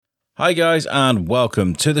Hi guys, and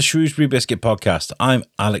welcome to the Shrewsbury Biscuit podcast. I'm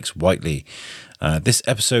Alex Whiteley. This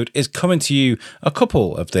episode is coming to you a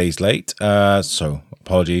couple of days late, so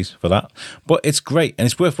apologies for that. But it's great, and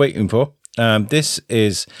it's worth waiting for. This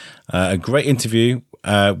is a great interview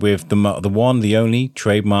with the one, the only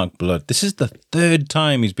Trademark Blood. This is the third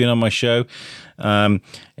time he's been on my show.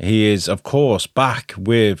 He is, of course, back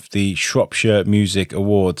with the Shropshire Music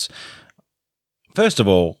Awards. First of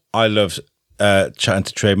all, I love chatting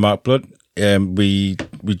to Trademark Blood. We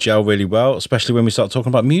gel really well, especially when we start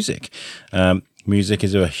talking about music. Music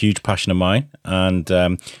is a huge passion of mine, and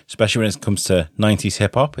especially when it comes to 90s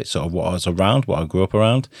hip hop. It's sort of what I was around, what I grew up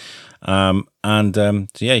around. So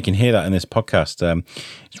yeah, you can hear that in this podcast.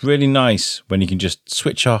 It's really nice when you can just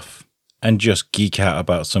switch off and just geek out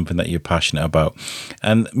about something that you're passionate about.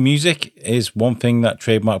 And music is one thing that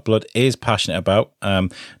Trademark Blood is passionate about.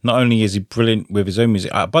 Not only is he brilliant with his own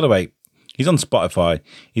music, by the way, he's on Spotify.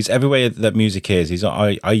 He's everywhere that music is.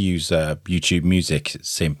 I use YouTube Music,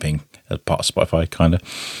 same thing as part of Spotify, kind of.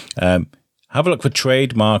 Have a look for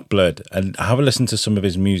Trademark Blood and have a listen to some of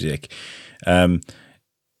his music.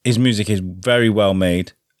 His music is very well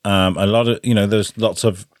made. A lot of, there's lots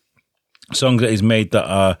of songs that he's made that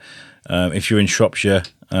are, if you're in Shropshire,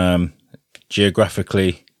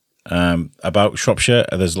 geographically, about Shropshire.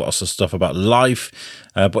 There's lots of stuff about life,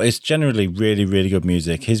 but it's generally really, really good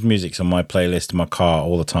music. His music's on my playlist in my car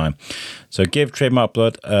all the time. So give Trademark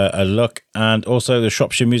Blood a look. And also the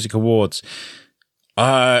Shropshire Music Awards.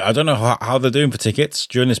 I don't know how they're doing for tickets.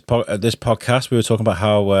 During this podcast, we were talking about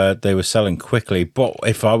how they were selling quickly. But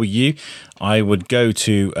if I were you, I would go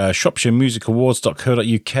to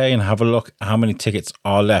shropshiremusicawards.co.uk and have a look at how many tickets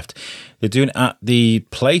are left. They're doing it at the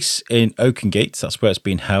place in Oakengates. That's where it's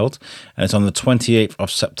being held. And it's on the 28th of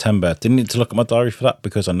September. Didn't need to look at my diary for that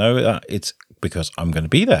because I know that it's because I'm going to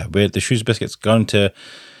be there. The Shrewsbury Biscuit's going to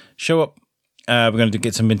show up. We're going to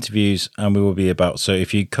get some interviews and we will be about. So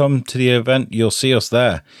if you come to the event, you'll see us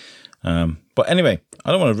there. But anyway,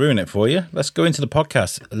 I don't want to ruin it for you. Let's go into the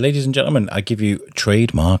podcast. Ladies and gentlemen, I give you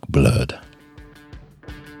Trademark Blood.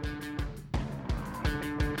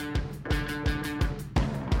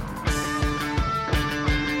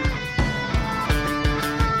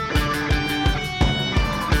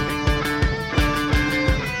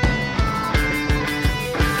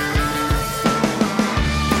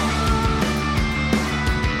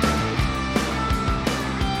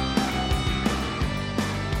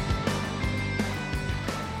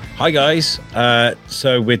 Hi guys,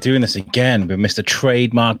 so we're doing this again with Mr.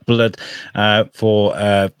 Trademark Blood for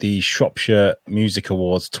the Shropshire Music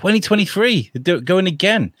Awards 2023. They're going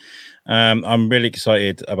again. I'm really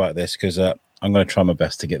excited about this because I'm going to try my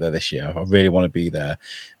best to get there this year. I really want to be there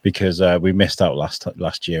because we missed out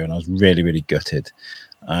last year and I was really, really gutted.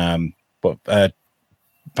 But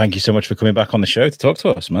thank you so much for coming back on the show to talk to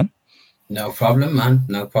us, man. No problem, man.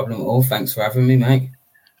 No problem at all. Thanks for having me, mate.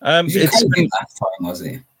 It's been last time, was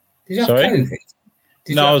it? Did you have COVID?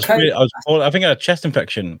 I think I had a chest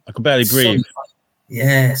infection. I could barely breathe.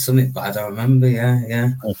 Something bad. I remember.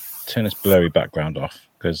 Yeah. I'll turn this blurry background off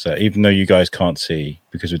because even though you guys can't see,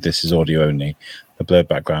 because this is audio only, the blurred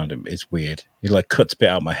background is weird. It like cuts a bit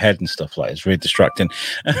out my head and stuff like. It's really distracting.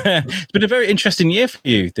 It's been a very interesting year for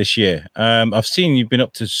you this year. I've seen you've been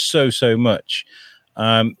up to so much.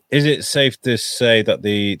 Is it safe to say that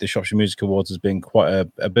the Shropshire Music Awards has been quite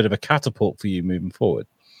a bit of a catapult for you moving forward?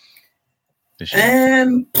 Do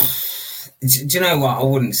you know what? I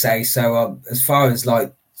wouldn't say so. As far as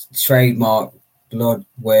like Trademark Blood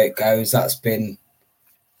work goes, it's been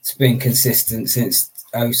consistent since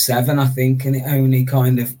 2007, I think, and it only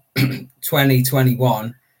kind of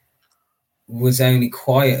 2021 was only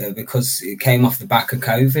quieter because it came off the back of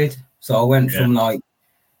COVID. So I went from like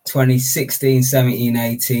 2016, 17,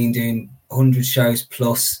 18 doing 100 shows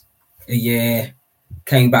plus a year.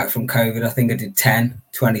 Came back from COVID. I think I did 10,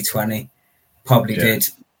 2020. Probably did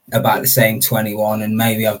about the same 21, and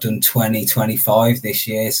maybe I've done 20, 25 this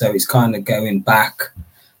year. So it's kind of going back.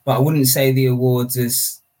 But I wouldn't say the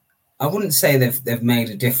awards I wouldn't say they've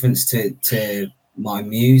made a difference to my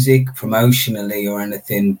music promotionally or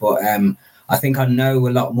anything. But I think I know a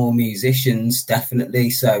lot more musicians,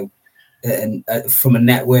 definitely. So from a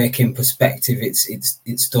networking perspective,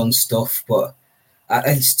 it's done stuff. But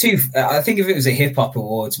it's too. I think if it was a hip hop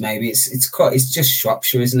awards, maybe it's just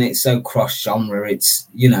Shropshire, isn't it? It's so cross genre. It's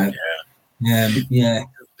The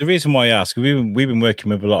reason why I ask, we've been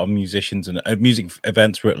working with a lot of musicians and music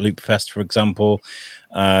events. We're at Loop Fest, for example.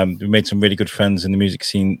 We made some really good friends in the music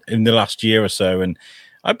scene in the last year or so, and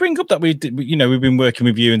I bring up that we've been working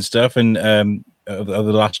with you and stuff, and over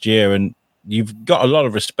the last year, and you've got a lot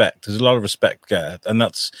of respect. There's a lot of respect there, and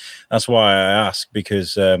that's why I ask,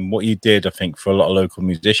 because what you did, I think, for a lot of local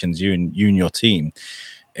musicians, you and your team,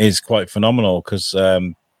 is quite phenomenal. Because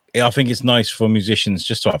I think it's nice for musicians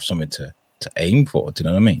just to have something to aim for. Do you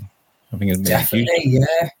know what I mean? I think it's definitely,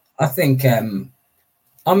 yeah. I think, I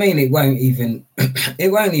mean, it won't even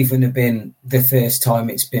have been the first time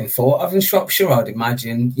it's been thought of in Shropshire, I'd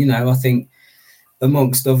imagine. You know, I think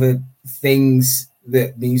amongst other things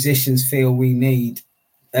that musicians feel we need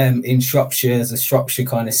in Shropshire, as a Shropshire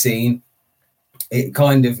kind of scene, it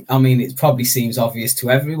kind of, I mean, it probably seems obvious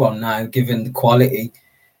to everyone now, given the quality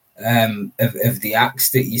of the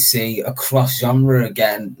acts that you see across genre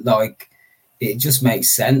again. Like, it just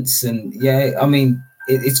makes sense. And yeah, I mean,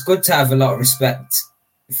 it's good to have a lot of respect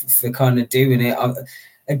for kind of doing it.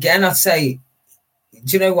 Again, I'd say,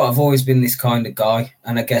 do you know what? I've always been this kind of guy,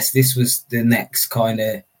 and I guess this was the next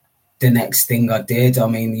thing I did. I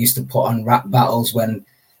mean, I used to put on rap battles when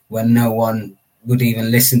no one would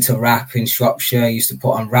even listen to rap in Shropshire. I used to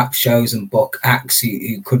put on rap shows and book acts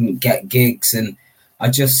who couldn't get gigs. And I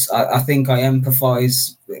think I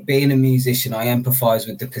empathise, being a musician, I empathise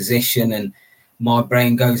with the position, and my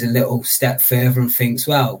brain goes a little step further and thinks,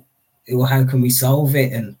 well, how can we solve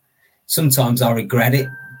it? And sometimes I regret it,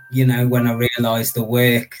 you know, when I realise the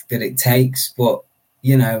work that it takes. But,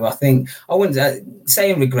 you know, I think I wouldn't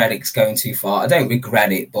saying regret it's going too far. I don't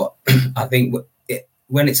regret it, but I think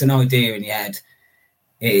when it's an idea in your head,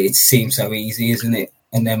 it seems so easy, isn't it?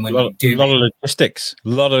 And then when you do a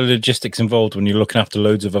lot of logistics involved when you're looking after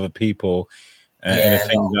loads of other people, and a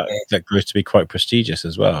thing that grows to be quite prestigious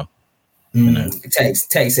as well. You know? It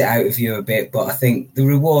takes it out of you a bit, but I think the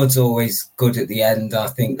reward's always good at the end. I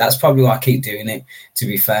think that's probably why I keep doing it. To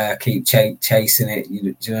be fair, I keep chasing it. Do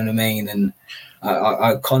you know what I mean? And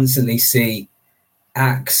I constantly see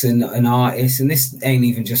acts and artists, and this ain't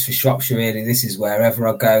even just for Shropshire really. This is wherever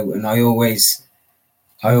I go, and I always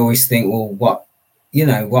think, well,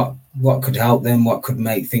 what could help them? What could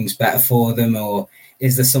make things better for them? Or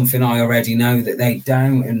is there something I already know that they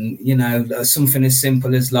don't? And, you know, something as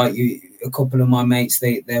simple as like a couple of my mates,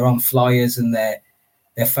 they're on flyers and their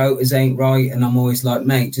photos ain't right. And I'm always like,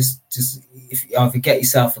 mate, just if you either get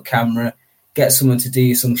yourself a camera, get someone to do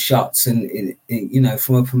you some shots. And, you know,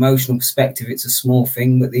 from a promotional perspective, it's a small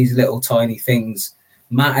thing, but these little tiny things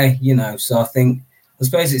matter, you know. So I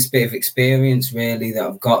suppose it's a bit of experience really that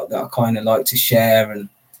I've got that I kind of like to share. And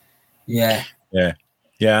yeah.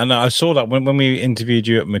 And I saw that when we interviewed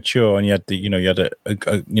you at Mature, and you had a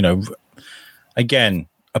again,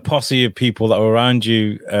 a posse of people that were around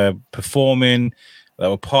you performing, that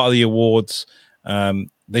were part of the awards.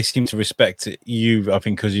 They seem to respect you, I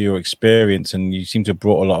think, because of your experience, and you seem to have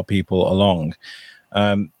brought a lot of people along.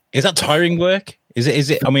 Is that tiring work? Is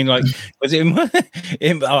it? I mean, like, was it?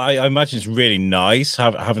 I imagine it's really nice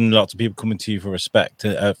having lots of people coming to you for respect,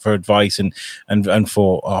 for advice, and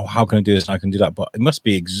for how can I do this and I can do that. But it must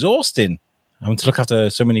be exhausting having to look after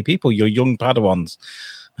so many people. Your young Padawans.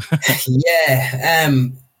 Yeah.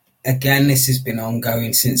 Again, this has been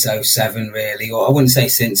ongoing since 2007, really. Or I wouldn't say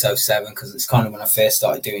since 2007 because it's kind of when I first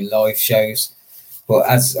started doing live shows. But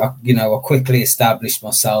as I quickly established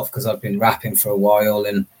myself because I've been rapping for a while,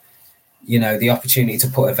 and you know, the opportunity to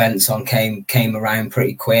put events on came around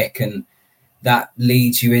pretty quick, and that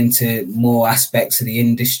leads you into more aspects of the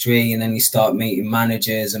industry, and then you start meeting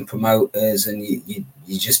managers and promoters, and you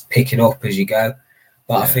just pick it up as you go.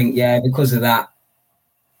 But I think, because of that,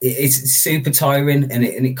 it's super tiring, and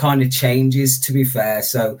it kind of changes, to be fair.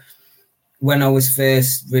 So when I was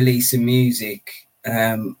first releasing music,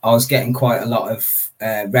 I was getting quite a lot of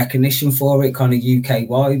recognition for it, kind of UK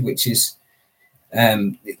wide, which is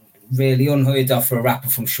really unheard of for a rapper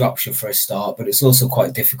from Shropshire for a start, but it's also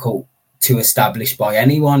quite difficult to establish by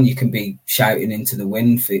anyone. You can be shouting into the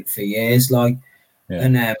wind for years, like.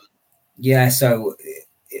 And so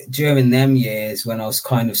during them years when I was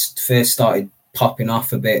kind of first started popping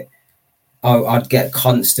off a bit, I'd get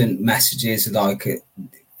constant messages like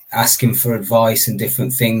asking for advice and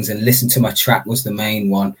different things, and listen to my track was the main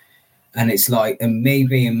one. And it's like, and me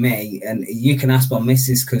being me, and you can ask my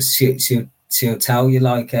missus because she'll tell you,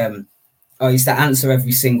 like, I used to answer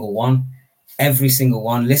every single one,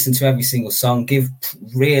 listen to every single song, give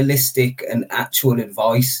realistic and actual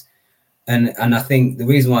advice. And I think the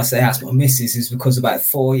reason why I say ask my missus is because about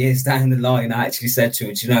 4 years down the line, I actually said to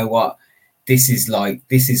her, do you know what? This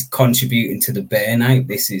is contributing to the burnout.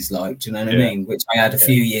 This is like, do you know what I mean? Which I had a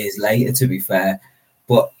few years later, to be fair.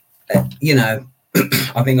 But, you know,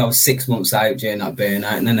 I think I was 6 months out during that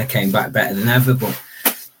burnout, and then I came back better than ever. But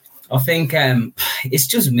I think it's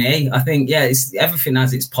just me. I think, it's everything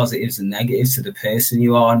has its positives and negatives to the person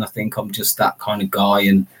you are. And I think I'm just that kind of guy.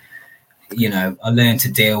 And, I learned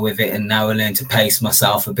to deal with it. And now I learn to pace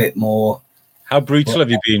myself a bit more. How brutal have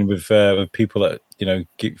you been with people that,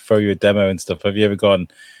 throw you a demo and stuff? Have you ever gone,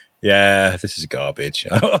 yeah, this is garbage?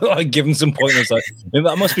 I give them some pointers. Like,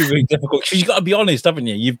 that must be really difficult. Because you've got to be honest, haven't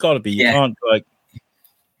you? You've got to be. You can't, like...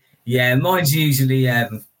 Yeah, mine's usually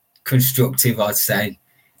constructive, I'd say.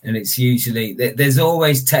 And it's usually, there's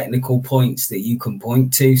always technical points that you can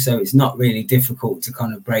point to. So it's not really difficult to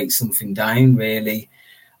kind of break something down, really.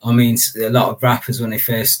 I mean, a lot of rappers, when they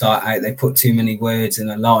first start out, they put too many words in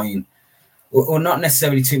a line. Or not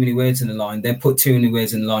necessarily too many words in a line. They put too many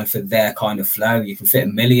words in a line for their kind of flow. You can fit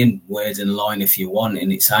 1 million words in a line if you want,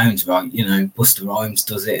 and it sounds right. Busta Rhymes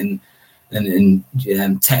does it,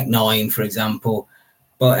 and Tech Nine, for example.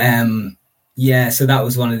 But so that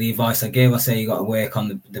was one of the advice I gave. I say you got to work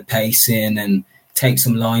on the pacing and take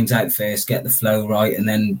some lines out first, get the flow right, and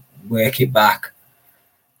then work it back.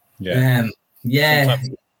 Yeah,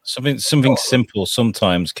 sometimes something simple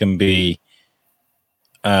sometimes can be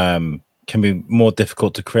more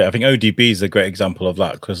difficult to create. I think ODB is a great example of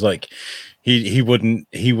that, because like he wouldn't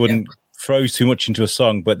throw too much into a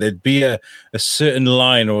song, but there'd be a certain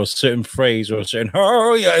line or a certain phrase or a certain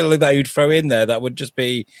that he'd throw in there that would just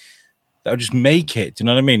make it. Do you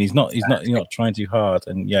know what I mean? He's not trying too hard,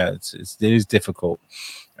 and it is difficult.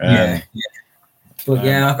 But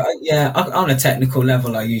on a technical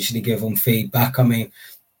level, I usually give them feedback. I mean,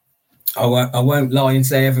 I won't lie and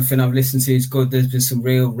say everything I've listened to is good. There's been some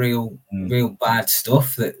real bad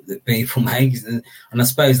stuff that people make, and I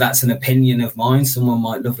suppose that's an opinion of mine. Someone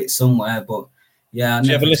might love it somewhere, but I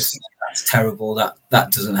never just think that's terrible.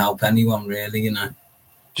 That doesn't help anyone, really. Do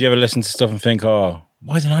you ever listen to stuff and think, oh,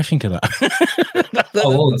 why didn't I think of that?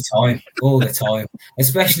 all the time,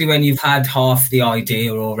 especially when you've had half the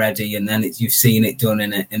idea already, and then you've seen it done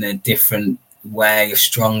in a different way, a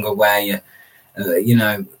stronger way,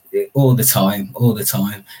 all the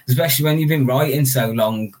time, especially when you've been writing so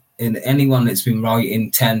long. And anyone that's been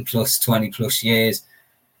writing 10 plus 20 plus years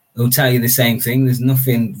will tell you the same thing. There's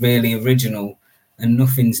nothing really original and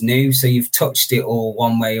nothing's new, so you've touched it all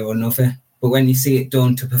one way or another. But when you see it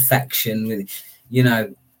done to perfection, with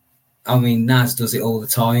I mean, Nas does it all the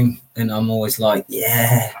time, and I'm always like,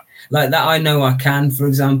 like that. I know I can, for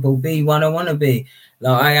example, be what I want to be.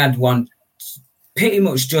 Like I had one pretty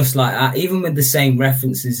much just like that, even with the same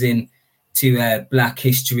references in to Black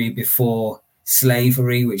history before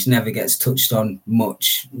slavery, which never gets touched on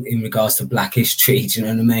much in regards to Black history. Do you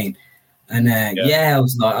know what I mean? And I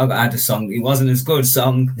was like, I had a song. It wasn't as good a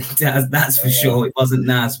song, that's for sure. It wasn't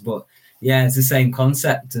Nas, but it's the same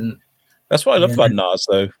concept. And that's what I love about Nas,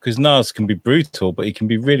 though, because Nas can be brutal, but he can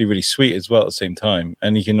be really, really sweet as well at the same time.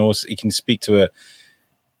 And he can speak to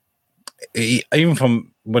even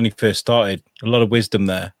from when he first started, a lot of wisdom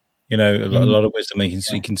there, a lot of wisdom.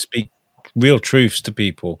 He can speak real truths to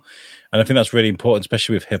people, and I think that's really important,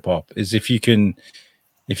 especially with hip hop. Is if you can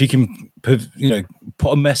put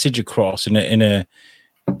a message across in a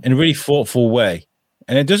really thoughtful way,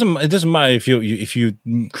 and it doesn't matter if you're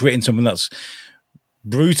creating something that's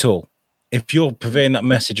brutal. If you're conveying that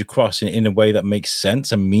message across in a way that makes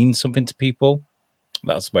sense and means something to people,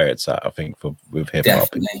 that's where it's at. I think with hip hop.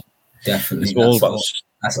 Definitely. It's all about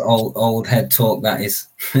that's old head talk, that is.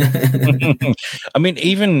 I mean,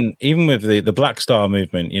 even with the Black Star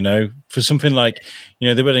movement, for something like,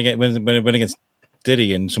 they went against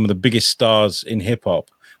Diddy and some of the biggest stars in hip hop,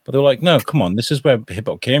 but they were like, no, come on, this is where hip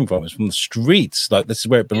hop came from. It's from the streets. Like, this is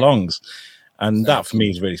where it belongs. And that for me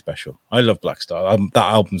is really special. I love Black Star. That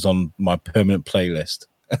album's on my permanent playlist.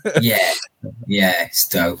 It's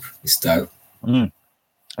dope.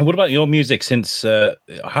 And what about your music? Since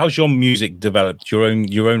how's your music developed? Your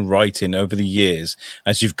own writing over the years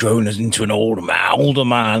as you've grown into an older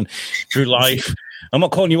man through life. I'm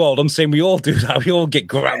not calling you old. I'm saying we all do that. We all get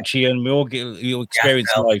grouchy and we all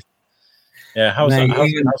experience life. Yeah, how's time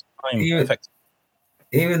affected?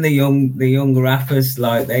 Even the young rappers,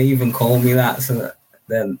 like, they even call me that. So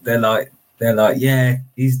they're like, yeah,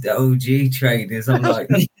 he's the OG Traders. I'm like,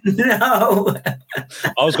 no.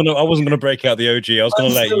 I wasn't gonna break out the OG. I was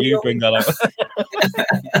gonna let you bring that up.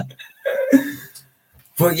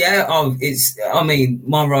 But I mean,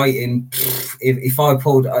 my writing. If I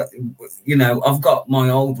pulled, I've got my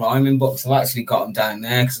old rhyming books. I've actually got them down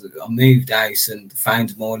there because I moved house and found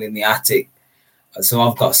them all in the attic. So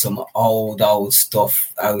I've got some old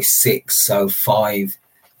stuff, 06, 05.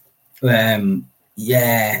 And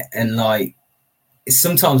like,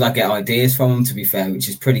 sometimes I get ideas from them, to be fair, which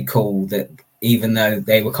is pretty cool, that even though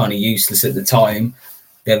they were kind of useless at the time,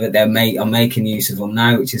 I'm making use of them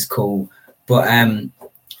now, which is cool. But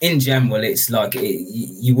in general, it's like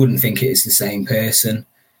you wouldn't think it's the same person.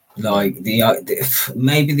 Like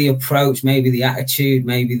maybe the approach, maybe the attitude,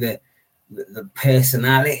 maybe the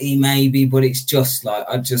personality, maybe, but it's just like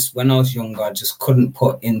when I was younger, I just couldn't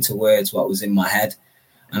put into words what was in my head.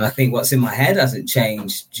 And I think what's in my head hasn't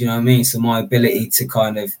changed. Do you know what I mean? So my ability to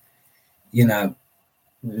kind of,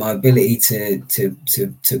 my ability to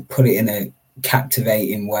put it in a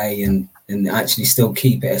captivating way and actually still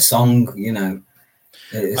keep it a song,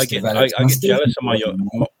 I get jealous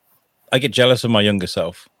of I get jealous of my younger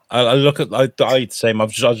self. I look at I'd say I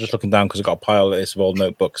was just looking down because I got a pile of this of old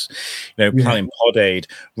notebooks, planning Pod Aid,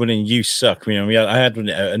 running You Suck. I had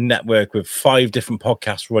a network with 5 different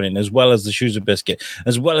podcasts running, as well as the Shrewsbury Biscuit,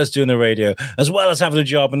 as well as doing the radio, as well as having a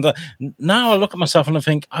job. And now I look at myself and I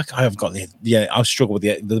think I have got I struggle with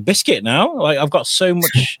the biscuit now. Like I've got so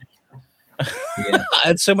much, I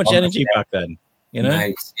had so much energy back then.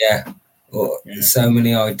 Nice, so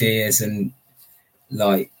many ideas and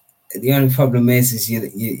like. The only problem is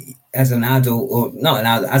you as an adult, or not an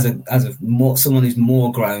adult, as someone who's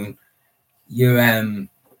more grown, you're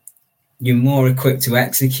more equipped to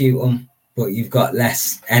execute them, but you've got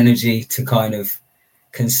less energy to kind of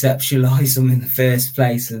conceptualize them in the first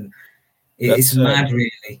place, and it's mad,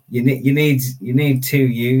 really. You need 2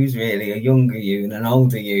 yous, really, a younger you and an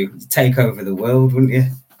older you, to take over the world, wouldn't you?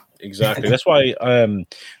 Exactly. That's why, to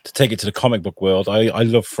take it to the comic book world, I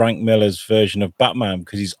love Frank Miller's version of Batman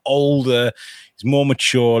because he's older, he's more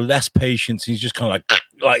mature, less patience. He's just kind of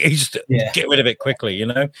like he's just get rid of it quickly,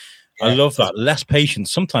 Yeah, I love that. Less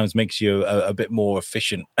patience sometimes makes you a bit more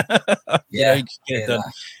efficient. You just get it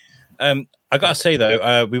done. I gotta say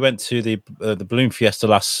though, we went to the Balloon Fiesta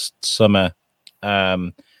last summer,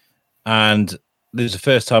 and this is the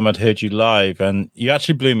first time I'd heard you live, and you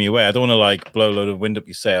actually blew me away. I don't want to blow a load of wind up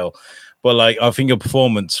your sail, but I think your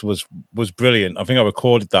performance was brilliant. I think I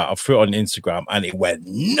recorded that. I threw it on Instagram, and it went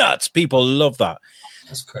nuts. People love that.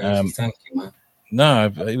 That's crazy. Thank you, man.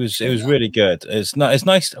 No, it was really good. It's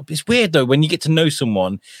nice. It's weird though when you get to know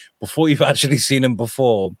someone before you've actually seen them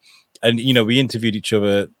before, and we interviewed each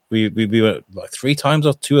other. We were 3 times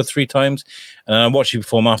or 2 or 3 times, and I watched you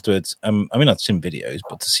perform afterwards. I'd seen videos,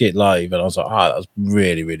 but to see it live, and I was like, that was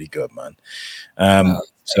really, really good, man.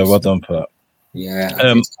 So well done for that. Yeah, I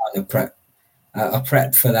did kind of prep. I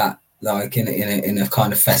prepped for that, in a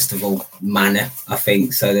kind of festival manner, I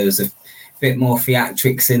think. So there was a bit more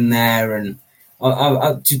theatrics in there, and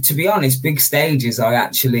to be honest, big stages,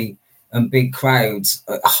 and big crowds.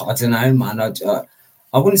 I don't know, man.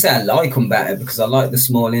 I wouldn't say I like them better because I like the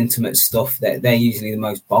small, intimate stuff. That they're usually the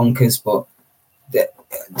most bonkers, but the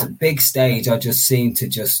big stage, I just seem to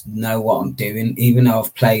just know what I'm doing, even though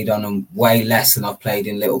I've played on them way less than I've played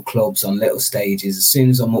in little clubs on little stages. As soon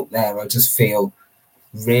as I'm up there, I just feel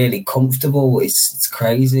really comfortable. It's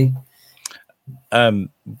crazy. One,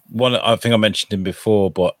 I think I mentioned him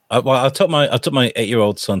before, but I took my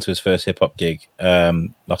 8-year-old son to his first hip hop gig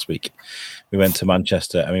last week. We went to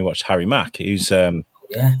Manchester and we watched Harry Mack, who's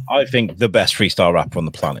I think the best freestyle rapper on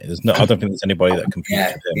the planet. I don't think there's anybody that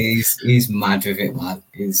competes with him. He's mad with it, man.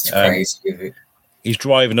 He's crazy with it. He's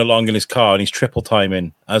driving along in his car and he's triple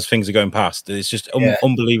timing as things are going past. It's just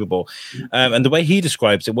unbelievable. And the way he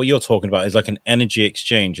describes it, what you're talking about is like an energy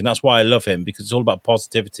exchange. And that's why I love him, because it's all about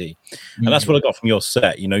positivity. And that's what I got from your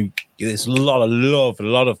set. There's a lot of love, a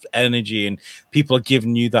lot of energy, and people are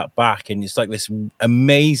giving you that back. And it's like this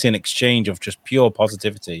amazing exchange of just pure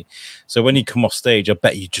positivity. So when you come off stage, I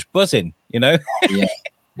bet you're just buzzing, Yeah.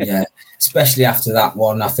 Especially after that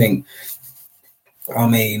one, I think,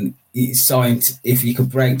 science, if you could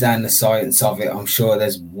break down the science of it, I'm sure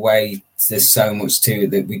there's so much to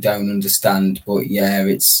it that we don't understand, but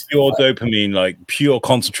it's pure dopamine, like pure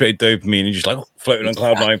concentrated dopamine, and just floating on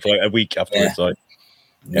cloud 9 for a week afterwards. And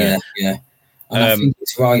I think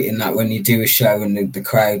it's right in that when you do a show and the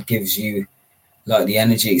crowd gives you the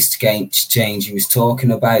energy exchange you was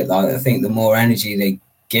talking about, I think the more energy they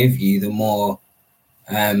give you, the more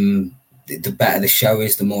the better the show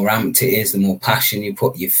is, the more amped it is, the more passion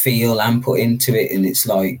you feel and put into it. And it's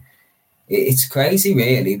it's crazy,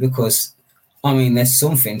 really, because there's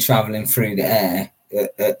something traveling through the air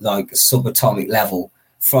at a subatomic level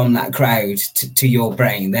from that crowd to your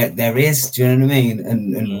brain. There is, do you know what I mean?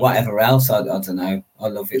 And whatever else, I don't know. I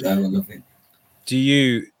love it though. I love it.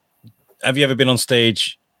 Have you ever been on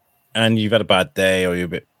stage and you've had a bad day or you're a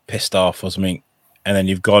bit pissed off or something, and then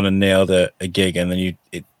you've gone and nailed a gig, and then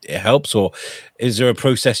it helps? Or is there a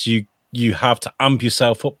process you have to amp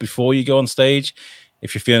yourself up before you go on stage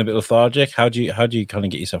if you're feeling a bit lethargic? How do you kind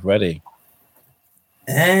of get yourself ready?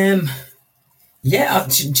 Yeah,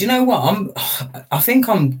 do you know what?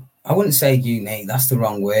 I wouldn't say unique, that's the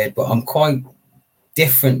wrong word, but I'm quite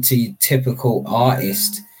different to your typical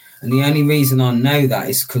artist. And the only reason I know that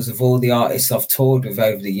is because of all the artists I've toured with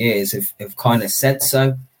over the years have kind of said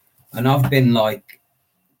so. And I've been like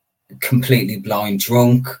completely blind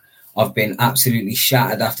drunk. I've been absolutely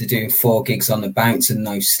shattered after doing 4 gigs on the bounce and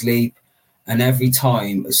no sleep. And every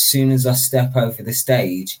time, as soon as I step over the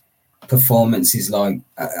stage, performance is like,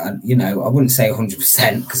 I wouldn't say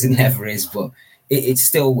 100% because it never is, but it's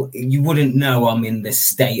still, you wouldn't know I'm in the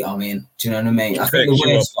state I'm in. Do you know what I mean? I think the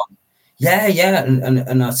worst one. Yeah.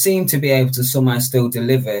 And I seem to be able to somehow still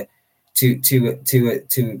deliver to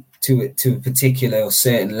a particular or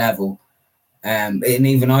certain level. And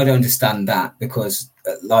even I don't understand that because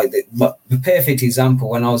the perfect example,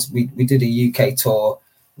 when we did a UK tour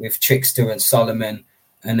with Trickster and Solomon,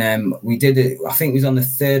 and we did it, I think it was on the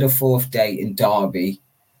 3rd or 4th day in Derby,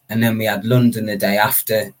 and then we had London the day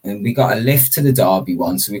after, and we got a lift to the Derby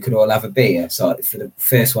one so we could all have a beer. So for the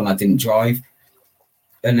first one I didn't drive,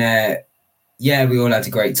 and we all had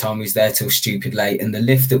a great time. We was there till stupid late, and the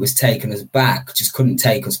lift that was taking us back just couldn't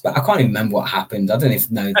take us back. I can't even remember what happened. I don't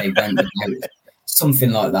even know they went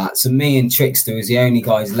something like that. So me and Trickster was the only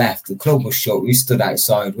guys left. The club was shut. We stood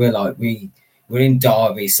outside. We're in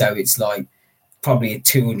Derby, so it's like probably a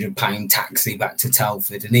 £200 taxi back to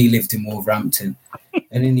Telford, and he lived in Wolverhampton.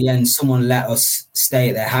 And in the end, someone let us stay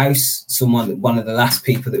at their house. One of the last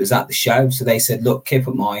people that was at the show. So they said, "Look, keep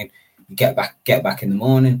at mine. You get back in the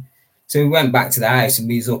morning." So we went back to the house and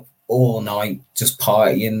we was up all night just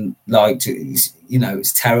partying.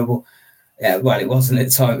 It's terrible. Yeah, well, it wasn't at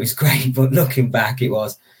the time. It was great, but looking back, it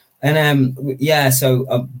was. And so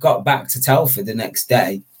I got back to Telford the next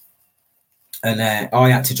day, and I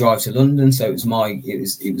had to drive to London. So it was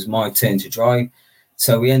my turn to drive.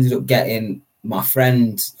 So we ended up getting my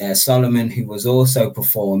friend Solomon, who was also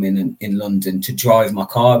performing in London, to drive my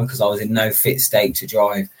car because I was in no fit state to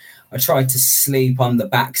drive. I tried to sleep on the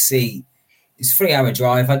back seat. It's a 3-hour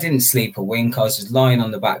drive. I didn't sleep a wink. I was just lying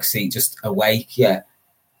on the back seat, just awake. Yeah.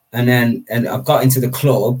 And I got into the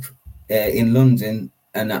club in London,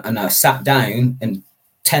 and I sat down, and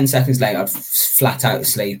 10 seconds later, I'd flat out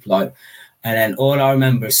asleep. And then all I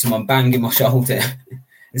remember is someone banging my shoulder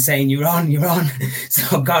and saying, "You're on, you're on."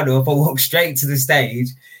 So I got up, I walked straight to the stage.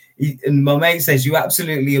 And my mate says, "You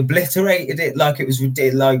absolutely obliterated it like it was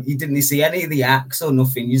ridiculous. Like you didn't see any of the acts or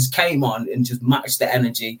nothing. You just came on and just matched the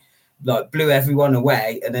energy, like blew everyone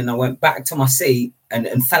away." And then I went back to my seat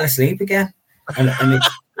and fell asleep again. And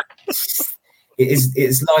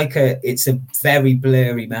it's a very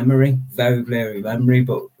blurry memory.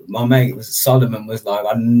 But my mate Solomon was like,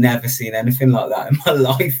 "I've never seen anything like that in my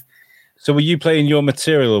life." So were you playing your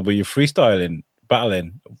material, or were you freestyling,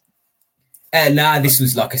 battling? This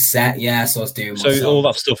was like a set. Yeah, so I was doing. So all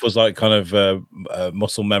that stuff was like kind of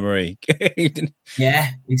muscle memory.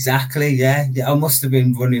 Yeah, exactly. Yeah, I must have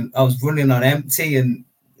been running. I was running on empty, and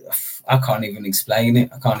I can't even explain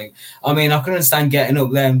it. I can understand getting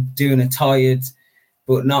up there and doing a tired,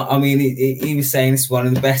 but not. I mean, he was saying it's one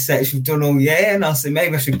of the best sets we've done all year, and I said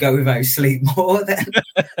maybe I should go without sleep more then.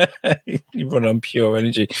 You run on pure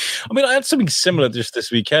energy. I mean, I had something similar just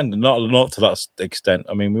this weekend, and not to that extent.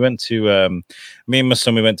 I mean, we went to me and my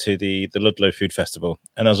son. We went to the Ludlow Food Festival,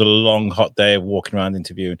 and that was a long, hot day of walking around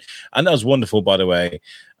interviewing, and that was wonderful. By the way,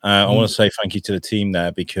 I want to say thank you to the team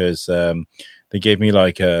there because they gave me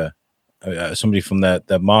like somebody from their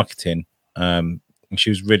marketing. And she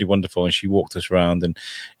was really wonderful, and she walked us around and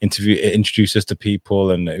introduced us to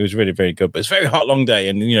people, and it was really, very good. But it's a very hot, long day,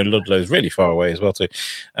 and Ludlow is really far away as well too.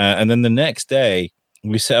 And then the next day,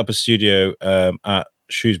 we set up a studio at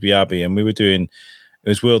Shrewsbury Abbey, and we were doing. It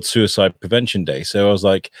was World Suicide Prevention Day, so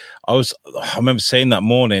I remember saying that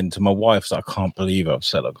morning to my wife, I can't believe I've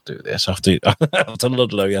said I could do this after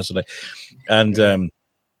Ludlow yesterday, and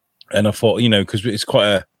I thought, because it's quite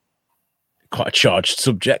a charged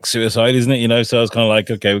subject, suicide, isn't it? So I was kind of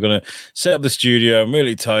like, okay, we're going to set up the studio. I'm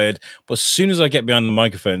really tired. But as soon as I get behind the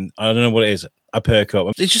microphone, I don't know what it is, I perk up.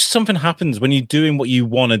 It's just something happens when you're doing what you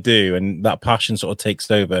want to do and that passion sort of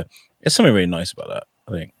takes over. There's something really nice about that,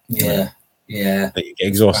 I think. Yeah. That you get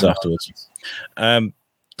exhausted afterwards.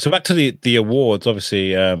 So back to the awards,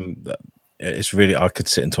 obviously, it's really, I could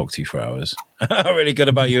sit and talk to you for hours. I'm really good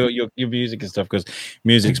about your music and stuff because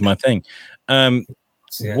music's my thing.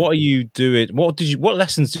 Yeah. What are you doing? What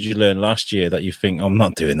lessons did you learn last year that you think I'm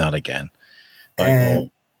not doing that again?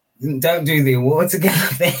 Don't do the awards again.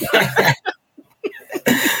 I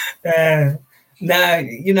think. No,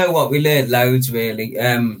 you know what? We learned loads really.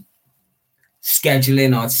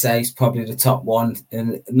 scheduling, I'd say, is probably the top one,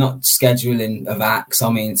 and not scheduling of acts. I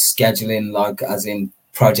mean, scheduling like as in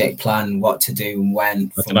project plan, what to do and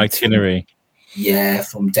when. Like an itinerary.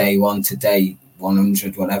 From day one to day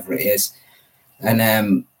 100, whatever it is. And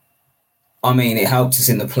I mean, it helped us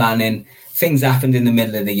in the planning. Things happened in the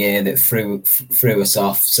middle of the year that threw us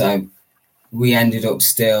off. So we ended up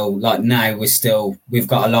still, like now we've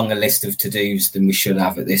got a longer list of to-dos than we should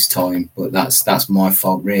have at this time. But that's my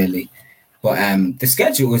fault, really. But the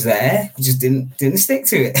schedule was there. We just didn't stick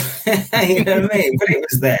to it. You know what I mean? But it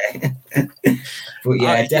was there. But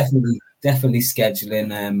yeah, definitely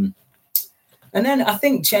scheduling. And then I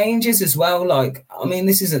think changes as well. Like, I mean,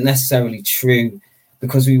 this isn't necessarily true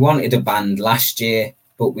because we wanted a band last year,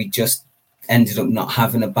 but we just ended up not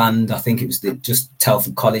having a band. I think it was just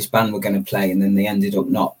Telford College band were going to play, and then they ended up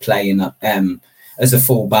not playing as a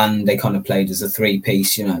full band. They kind of played as a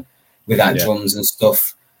 3-piece, you know, without drums and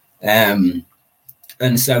stuff. And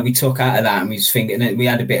so we took out of that, and we was thinking, we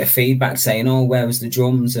had a bit of feedback saying, "Oh, where was the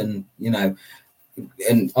drums?" And you know.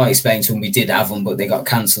 And I explained to them we did have them, but they got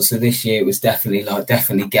cancelled. So this year it was definitely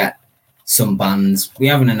get some bands. We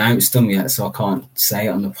haven't announced them yet, so I can't say it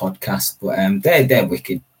on the podcast. But they're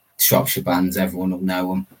wicked Shropshire bands. Everyone will know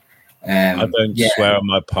them. I don't swear on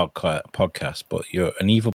my podcast, but you're an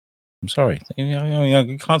evil. I'm sorry,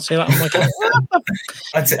 you can't say that on my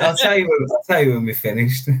podcast. I'll tell you when we're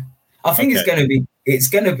finished. I think it's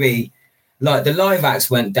going to be. Like the live acts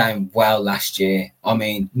went down well last year. I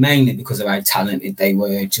mean, mainly because of how talented they were.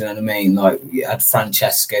 Do you know what I mean? Like you had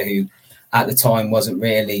Francesca, who at the time wasn't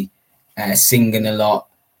really singing a lot.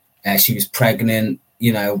 She was pregnant.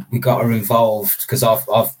 You know, we got her involved because I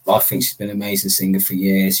think she's been an amazing singer for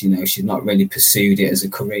years. You know, she's not really pursued it as a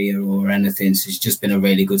career or anything. So she's just been a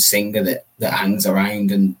really good singer that hangs around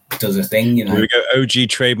and does a thing, you know. Here we go, OG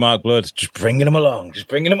Trademark blood. Just bringing them along.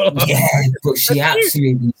 Yeah, but she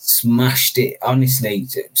absolutely smashed it, honestly.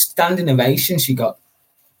 Standing ovation she got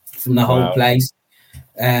from the whole place.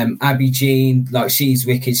 Abby Jean, like she's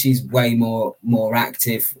wicked. She's way more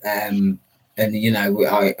active. And, you know,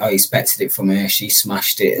 I expected it from her. She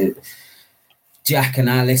smashed it. Jack and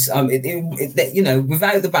Alice, you know,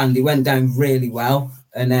 without the band, it went down really well.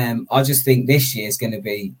 And I just think this year is going to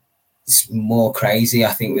be more crazy.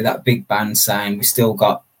 I think with that big band sound,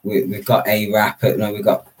 we've got a rapper. No, we've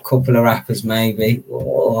got a couple of rappers maybe.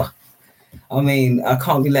 Oh, I mean, I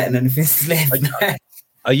can't be letting anything slip.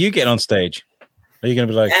 Are you getting on stage? Are you going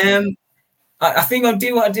to be like... I think I'll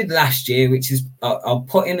do what I did last year, which is I'll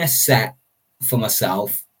put in a set for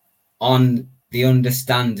myself on the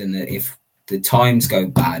understanding that if the times go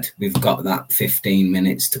bad, we've got that 15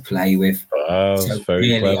 minutes to play with. Oh, so very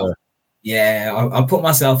really, clever. I put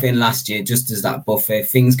myself in last year just as that buffer.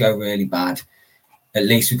 If things go really bad, at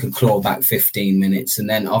least we can claw back 15 minutes. And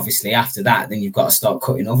then obviously after that, then you've got to start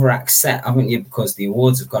cutting other acts set, haven't you? Because the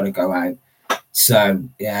awards have got to go out. So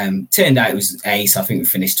turned out it was ace. I think we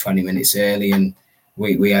finished 20 minutes early and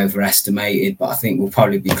we overestimated, but I think we'll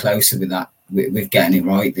probably be closer with that, with getting it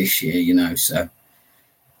right this year, you know. So,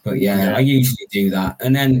 but yeah, I usually do that.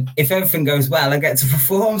 And then if everything goes well, I get to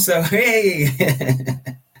perform. So, hey.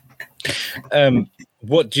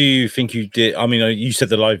 What do you think you did? I mean, you said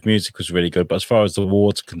the live music was really good, but as far as the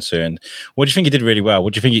awards are concerned, what do you think you did really well?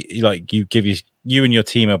 What do you think you give you and your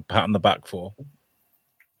team a pat on the back for?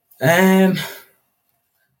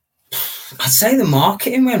 I'd say the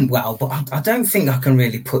marketing went well, but I don't think I can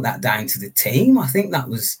really put that down to the team. I think that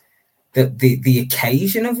was the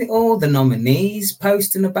occasion of it all, the nominees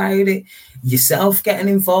posting about it, yourself getting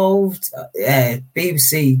involved,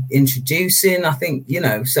 BBC introducing, I think, you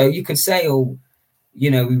know, so you could say, you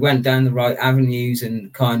know, we went down the right avenues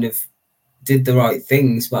and kind of did the right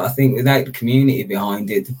things. But I think without the community behind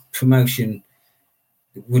it, the promotion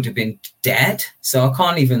would have been dead. So I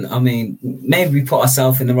can't even, I mean, maybe we put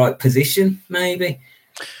ourselves in the right position, maybe.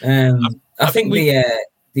 I think the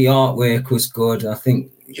artwork was good. I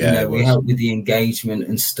think, you know, we helped with the engagement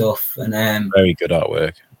and stuff. And very good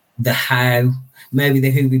artwork. The how, maybe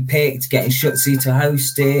the who we picked, getting Shutzy to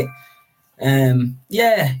host it.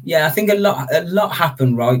 I think a lot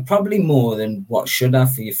happened right, probably more than what should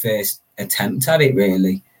have for your first attempt at it,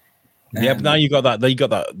 really. But now you got that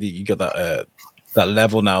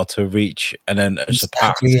level now to reach and then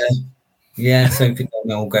surpass. Yeah, so people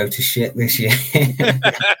don't all go to shit this year.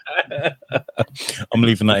 I'm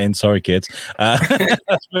leaving that in. Sorry, kids. I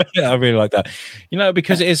really like that. You know,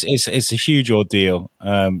 because it's a huge ordeal.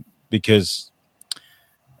 Because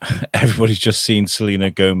everybody's just seen Selena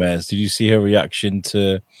Gomez. Did you see her reaction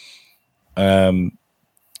to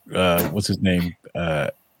what's his name?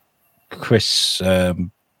 Chris.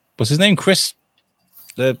 What's his name? Chris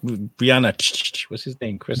Brianna, what's his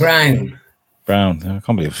name? Chris Brown. I can't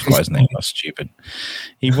believe I forgot his name. That's stupid.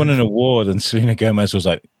 He won an award, and Selena Gomez was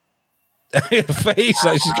like, face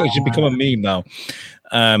like she's become a meme now.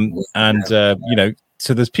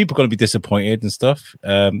 So there's people going to be disappointed and stuff.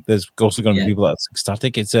 There's also going to be people that's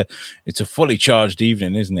ecstatic. It's a fully charged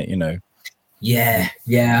evening, isn't it? Yeah.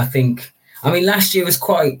 I mean, last year was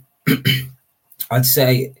quite. I'd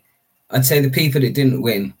say the people that didn't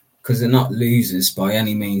win, because they're not losers by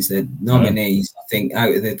any means, they're nominees. I think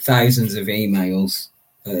out of the thousands of emails,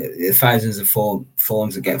 thousands of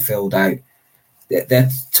forms that get filled out, they're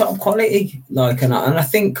top quality. And I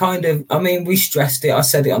think we stressed it. I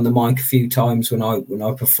said it on the mic a few times when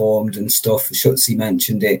I performed and stuff. Shutzy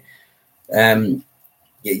mentioned it, and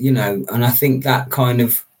I think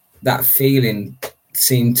that feeling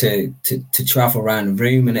seemed to travel around the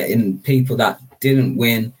room, and in people that didn't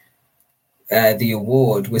win the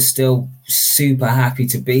award were still super happy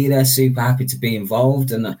to be there, super happy to be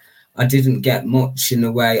involved. And I didn't get much in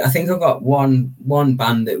the way. I think I got one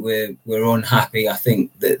band that were unhappy. I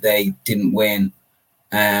think that they didn't win,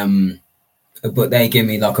 but they gave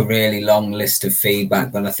me like a really long list of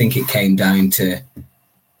feedback. But I think it came down to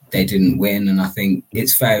they didn't win, and I think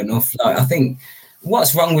it's fair enough. I think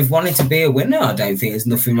what's wrong with wanting to be a winner? I don't think there's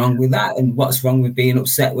nothing wrong with that. And what's wrong with being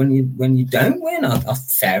upset when you don't win?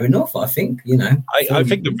 Fair enough. I think I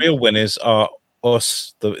think the real winners are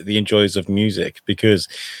us, the enjoyers of music, because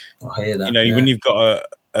I hear that, when you've got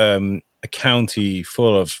a county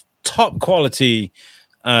full of top quality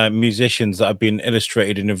musicians that have been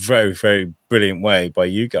illustrated in a very, very brilliant way by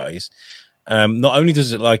you guys. Not only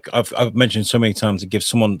does it, like I've mentioned so many times, it gives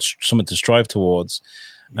someone something to strive towards,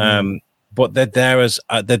 but they're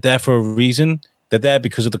there for a reason. They're there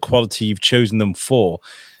because of the quality you've chosen them for.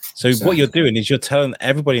 So What you're doing is you're telling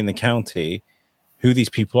everybody in the county who these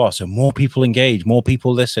people are. So more people engage, more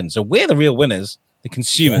people listen. So we're the real winners, the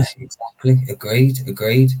consumers. Yeah, exactly.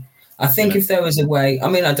 Agreed. I think if there was a way, I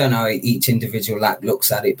mean, I don't know how each individual act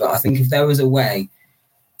looks at it, but I think if there was a way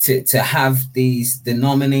to have the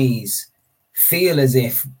nominees feel as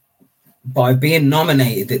if by being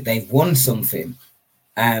nominated that they've won something,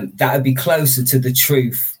 that would be closer to the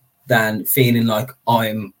truth than feeling like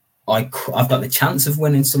I've got the chance of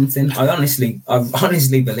winning something. I honestly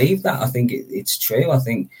believe that. I think it's true. I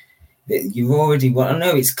think that you've already won. I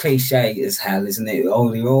know it's cliche as hell, isn't it?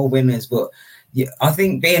 Oh, you're all winners, but I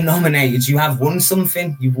think being nominated, you have won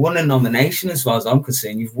something. You've won a nomination, as far as I'm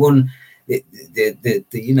concerned. You've won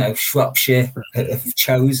the Shropshire have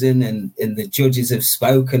chosen, and the judges have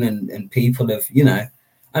spoken, and people have, and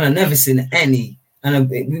I've never seen any. And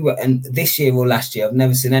this year or last year, I've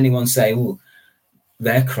never seen anyone say, "Oh,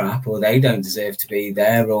 they're crap," or "They don't deserve to be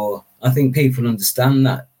there." Or I think people understand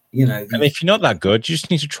that, And if you're not that good, you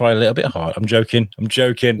just need to try a little bit hard. I'm joking.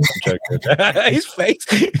 His face.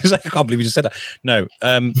 He's like, I can't believe you just said that. No,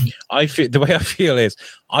 I feel the way I feel is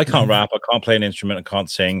I can't rap. I can't play an instrument. I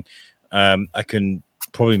can't sing. I can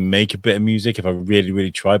probably make a bit of music if I really,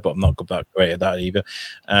 really try, but I'm not that great at that either.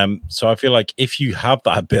 So I feel like if you have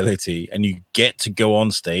that ability and you get to go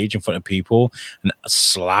on stage in front of people and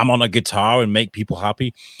slam on a guitar and make people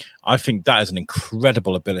happy, I think that is an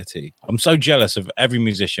incredible ability. I'm so jealous of every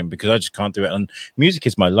musician because I just can't do it. And music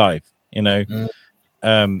is my life,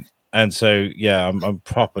 and so, yeah, I'm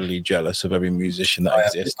properly jealous of every musician that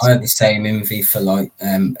exists. I had the same envy for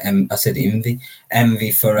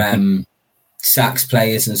envy for sax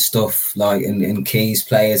players and stuff, and keys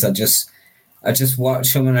players. I just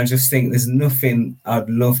watch them and I just think there's nothing I'd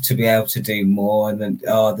love to be able to do more than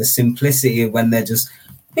the simplicity of when they're just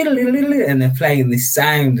and they're playing this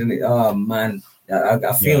sound, and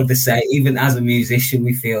I feel the same. Even as a musician,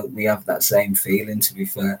 we have that same feeling, to be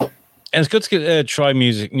fair. And it's good to try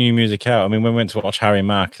new music out. I mean, when we went to watch Harry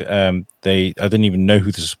Mack, I didn't even know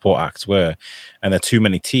who the support acts were, and they're Too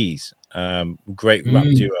Many T's. Great rap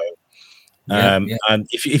duo. And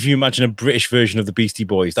if you imagine a British version of the Beastie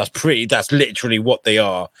Boys, that's literally what they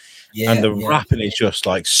are. And the rapping is just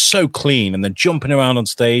like so clean, and they're jumping around on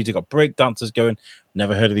stage. They've got break dancers going.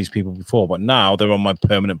 Never heard of these people before, but now they're on my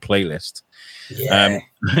permanent playlist. Do you know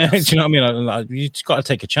what I mean? You just got to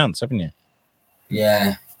take a chance, haven't you?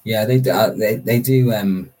 Yeah, they do. They do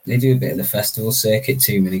a bit of the festival circuit.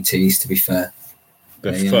 Too Many T's, to be fair.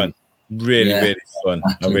 They're fun, really fun.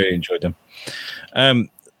 Exactly. I really enjoyed them.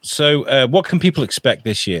 So what can people expect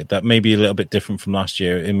this year that may be a little bit different from last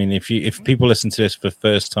year? I mean, if people listen to this for the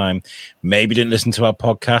first time, maybe didn't listen to our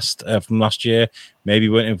podcast from last year, maybe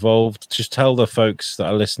weren't involved, just tell the folks that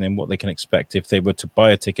are listening what they can expect if they were to buy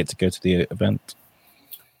a ticket to go to the event.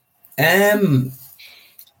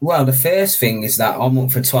 Well, the first thing is that I'm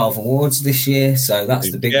up for 12 awards this year, so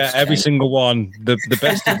that's the biggest. Yeah, every single one. The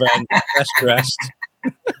best event, best dressed,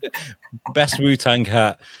 best Wu-Tang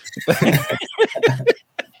hat.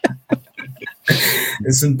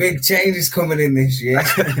 There's some big changes coming in this year.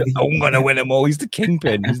 I'm going to win them all. He's the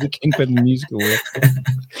kingpin. He's the kingpin in the musical world.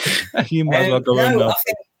 You might as well go in now. I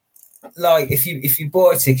think, like, if you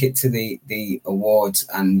bought a ticket to the awards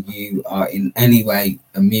and you are in any way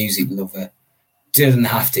a music lover, doesn't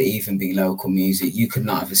have to even be local music. You could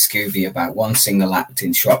not have a Scooby about one single act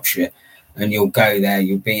in Shropshire, and you'll go there.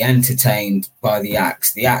 You'll be entertained by the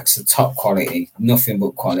acts. The acts are top quality, nothing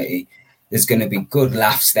but quality. There's going to be good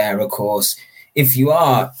laughs there, of course. If you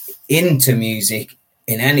are into music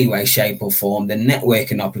in any way, shape, or form, the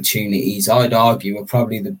networking opportunities, I'd argue, are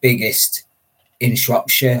probably the biggest in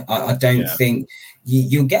Shropshire. I don't think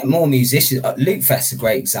you'll get more musicians. Loopfest's a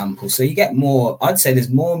great example. So you get more. I'd say there's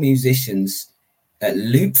more musicians at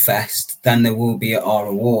Loopfest than there will be at our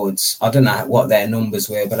awards. I don't know what their numbers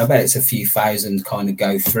were, but I bet it's a few thousand kind of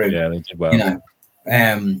go through. Yeah, they did well. You know,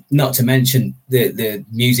 not to mention the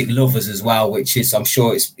music lovers as well, which is, I'm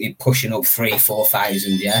sure it's pushing up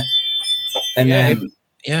 3,000-4,000. Yeah. And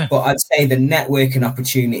but I'd say the networking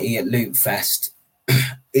opportunity at Loopfest,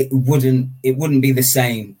 it wouldn't be the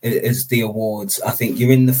same as the awards. I think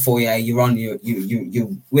you're in the foyer, you're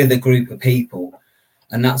with a group of people.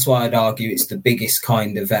 And that's why I'd argue it's the biggest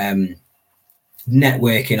kind of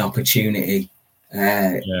networking opportunity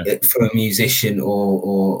for a musician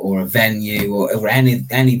or a venue or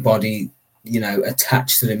anybody, you know,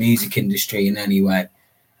 attached to the music industry in any way.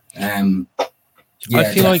 I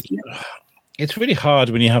feel like it's really hard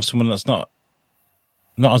when you have someone that's not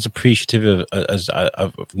as appreciative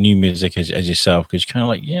of new music as yourself, because you're kind of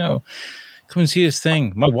like, you know, come and see this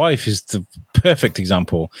thing. My wife is the perfect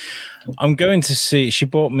example. I'm going to see. She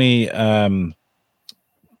bought me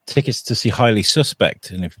tickets to see Highly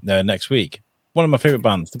Suspect next week. One of my favorite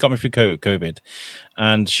bands. They got me through COVID,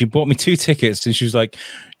 and she bought me 2 tickets. And she was like,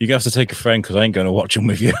 "You have to take a friend because I ain't going to watch them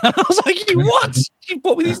with you." I was like, "You what? She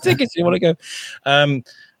bought me these tickets. You want to go?"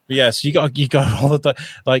 But yeah, so you got all the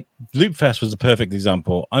like. Loopfest was the perfect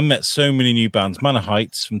example. I met so many new bands. Manor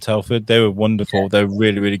Heights from Telford. They were wonderful. They were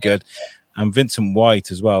really, really good. And Vincent White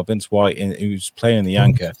as well. Vince White, who's playing in the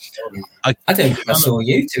Anchor. I don't think I saw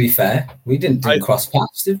you, to be fair. We didn't cross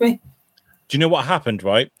paths, did we? Do you know what happened,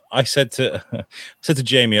 right? I said to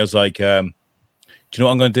Jamie, I was like, do you know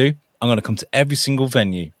what I'm going to do? I'm going to come to every single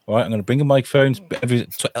venue, all right? I'm going to bring a microphone,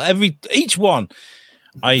 each one.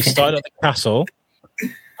 I started at the Castle.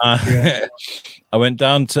 I went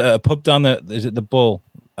down to a pub down there. Is it the Bull?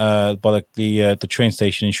 By the train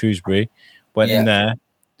station in Shrewsbury. Went in there.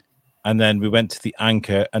 And then we went to the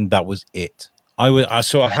Anchor, and that was it. I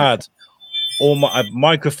had all my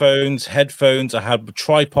microphones, headphones. I had a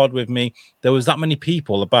tripod with me. There was that many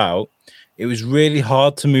people about. It was really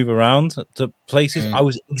hard to move around to places. I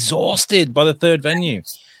was exhausted by the third venue.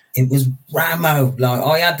 It was Ramo. Like,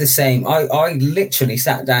 I had the same. I literally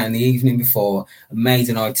sat down the evening before and made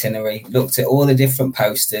an itinerary, looked at all the different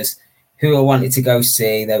posters, who I wanted to go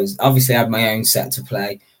see. There was obviously I had my own set to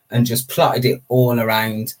play, and just plotted it all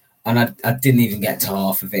around. And I didn't even get to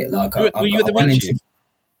half of it. Like, were you at the venue? Did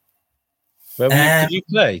you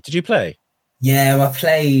play? Did you play? Yeah, I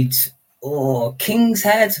played. King's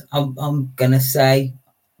Head. I'm gonna say,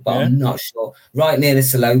 but I'm not sure. Right near the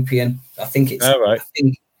Salopian. I think it's. Right. I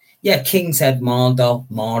think, King's Head,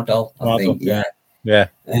 Mardol. I think. Yeah.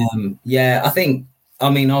 I think.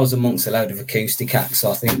 I mean, I was amongst a load of acoustic acts,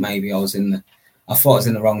 so I think maybe I thought I was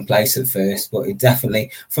in the wrong place at first, but it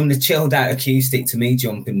definitely, from the chilled out acoustic to me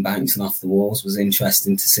jumping bouncing off the walls, was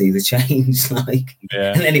interesting to see the change.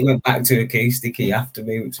 And then it went back to acoustic-y after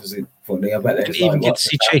me, which was funny. I bet they didn't even get to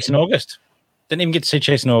see Chase in August. Didn't even get to see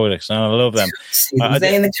Chase in August, and I love them. Were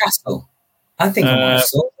they in the Castle? I think I might have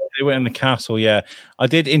saw them. They were in the Castle, yeah. I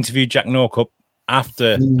did interview Jack Norcup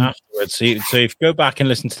afterwards. So if you go back and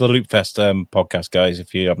listen to the Loopfest podcast, guys,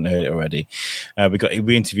 if you haven't heard it already,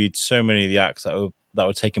 we interviewed so many of the acts that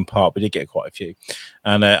were taking part. We did get quite a few,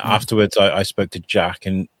 and afterwards I spoke to Jack,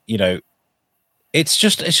 and you know, it's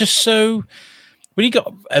just so when you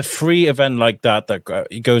got a free event like that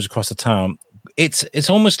goes across the town, it's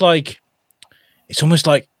almost like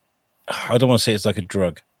I don't want to say it's like a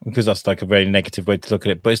drug, because that's like a very negative way to look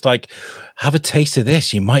at it, but it's like, have a taste of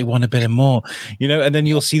this, you might want a bit more, you know, and then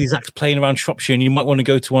you'll see these acts playing around Shropshire and you might want to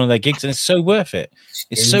go to one of their gigs, and it's so worth it.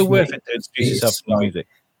 It's so worth it to introduce yourself to music.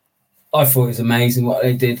 I thought it was amazing what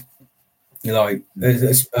they did. Like,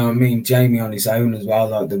 I mean, Jamie on his own as well,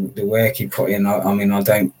 like the work he put in. I mean, I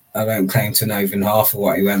don't claim to know even half of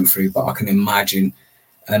what he went through, but I can imagine.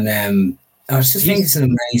 And I just think it's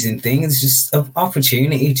an amazing thing. It's just an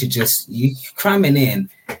opportunity to you cramming in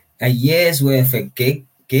a year's worth of gig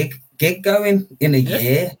going in a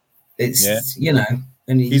year. It's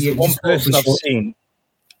and he's the one person I've seen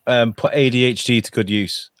put ADHD to good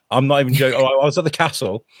use. I'm not even joking. I was at the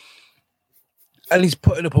castle, and he's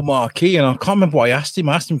putting up a marquee, and I can't remember what I asked him.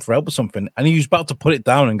 I asked him for help or something, and he was about to put it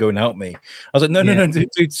down and go and help me. I was like, no, dude,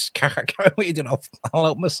 carry what you're doing. I'll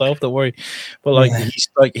help myself. Don't worry. But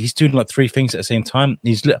he's doing like 3 things at the same time.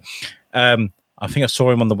 He's I think I saw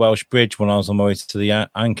him on the Welsh Bridge when I was on my way to the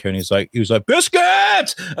anchor, and he was like,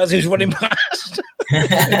 Biscuit, as he was running past.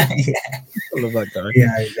 I love that guy.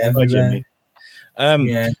 Yeah, definitely.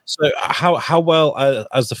 So how well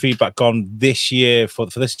has the feedback gone this year for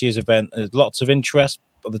this year's event? There's lots of interest.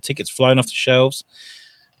 Are the tickets flying off the shelves?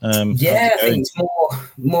 I think it's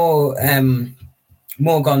more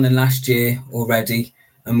gone than last year already,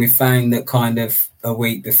 and we found that kind of a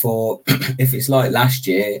week before, if it's like last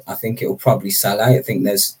year, I think it will probably sell out. I think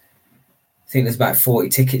there's about 40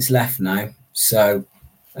 tickets left now. So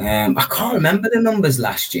I can't remember the numbers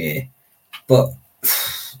last year, but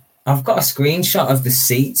I've got a screenshot of the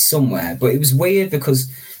seats somewhere. But it was weird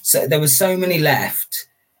because there was so many left,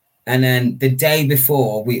 and then the day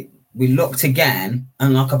before we looked again,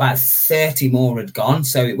 and like about 30 more had gone.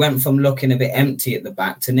 So it went from looking a bit empty at the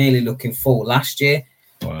back to nearly looking full last year.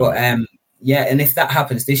 Wow. But and if that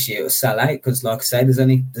happens this year, it'll sell out because, like I say, there's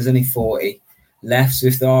only 40 left. So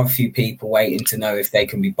if there are a few people waiting to know if they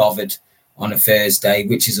can be bothered on a Thursday,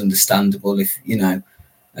 which is understandable, if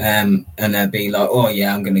and they'll be like, oh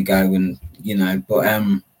yeah, I'm going to go, and but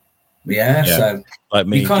so like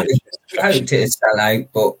me, you kind of hoped it'd sell out,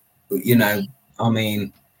 but I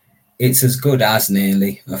mean, it's as good as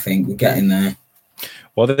nearly. I think we're getting there.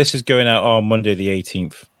 Well, this is going out on Monday the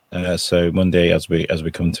 18th. So Monday as we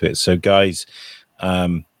come to it. So guys,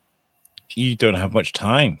 you don't have much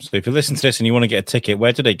time. So if you listen to this and you want to get a ticket,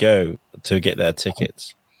 where do they go to get their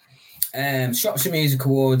tickets? Shropshire Music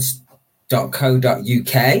Awards.co.uk,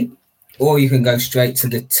 or you can go straight to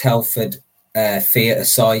the Telford Theatre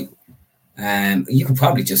site. You can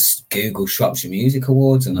probably just Google Shropshire Music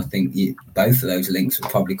Awards, and I think both of those links will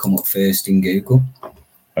probably come up first in Google.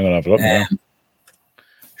 I'm gonna have a look now.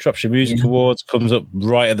 Shropshire Music Awards comes up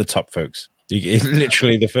right at the top, folks.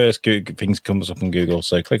 Literally the first things comes up on Google.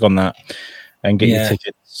 So click on that and get your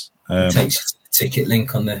tickets. It takes you to the ticket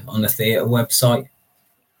link on the theatre website.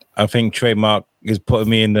 I think Trademark is putting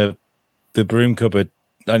me in the broom cupboard.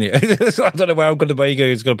 I don't know where I'm going to be.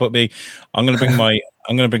 He's going to put me. I'm going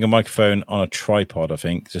to bring a microphone on a tripod. I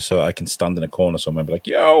think just so that I can stand in a corner somewhere and be like,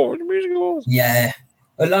 "Yo, the Music Awards." Yeah.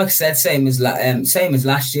 Well, like I said, same as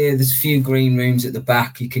last year. There's a few green rooms at the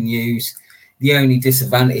back you can use. The only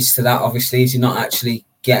disadvantage to that, obviously, is you're not actually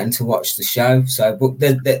getting to watch the show. So, but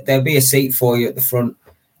there'll be a seat for you at the front.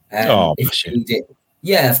 If you need it.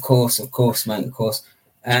 Yeah, of course, mate, of course.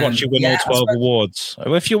 Watch you win all 12 awards.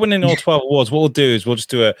 If you're winning all 12 awards, what we'll do is we'll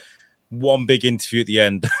just do one big interview at the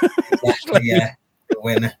end. Exactly, yeah, the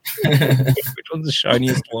winner. Which one's the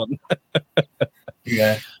shiniest one?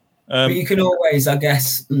 Yeah. But you can always, I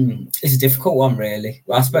guess, it's a difficult one, really.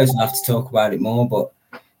 Well, I suppose we'll have to talk about it more, but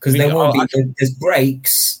because there's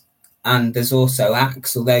breaks and there's also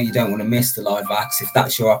acts, although you don't want to miss the live acts if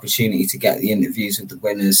that's your opportunity to get the interviews with the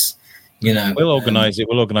winners, We'll organise it.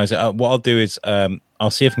 What I'll do is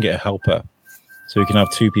I'll see if I can get a helper so we can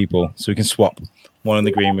have 2 people, so we can swap, one in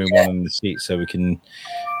the green room, one in the seat, so we can...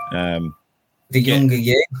 younger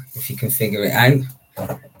you, if you can figure it out.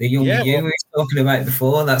 The younger you we were talking about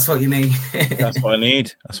before, that's what you mean. That's what I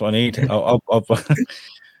need. I'll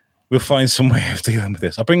we'll find some way of dealing with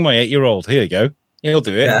this. I'll bring my 8-year-old. Here you go. He'll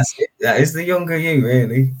do it. That's it. That is the younger you,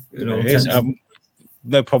 really.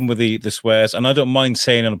 No problem with the swears. And I don't mind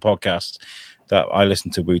saying on a podcast that I listen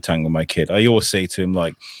to Wu-Tang with my kid. I always say to him,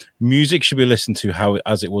 like, music should be listened to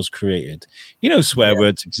as it was created. Swear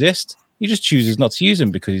words exist. He just chooses not to use them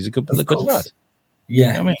because he's a good lad.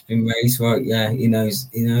 Yeah, he's been raised right. Yeah, he knows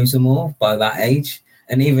them all by that age.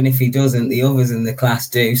 And even if he doesn't, the others in the class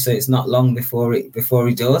do. So it's not long before he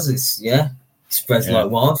does. It's spreads like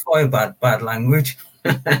wildfire. Bad language.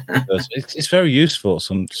 It's very useful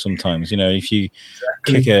sometimes. If you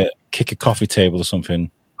kick a coffee table or something,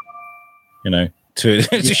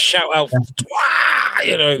 to shout out.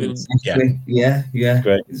 Exactly. Yeah.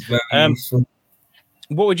 Great. It's very useful.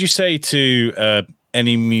 What would you say to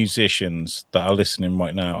any musicians that are listening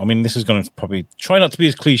right now? I mean, this is going to probably try not to be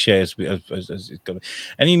as cliche as it's going to.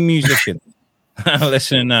 Any musician that are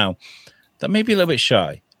listening now that may be a little bit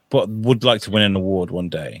shy but would like to win an award one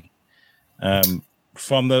day,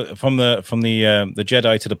 from the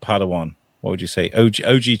Jedi to the Padawan, What would you say?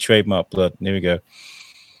 OG Trademark Blood. Here we go.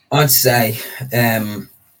 I'd say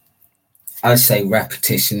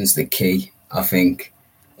repetition's the key. I think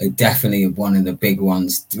definitely one of the big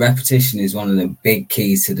ones. Repetition is one of the big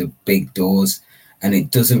keys to the big doors, and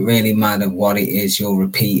it doesn't really matter what it is you're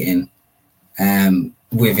repeating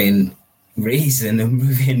within reason and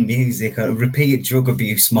within music. Repeated drug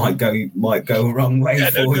abuse might go a wrong way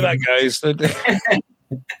for you. Guys. but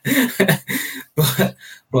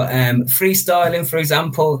freestyling, for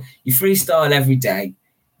example, you freestyle every day.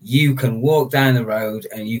 You can walk down the road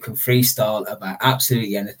and you can freestyle about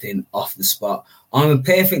absolutely anything off the spot. I'm a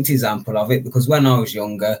perfect example of it because when I was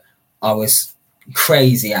younger, I was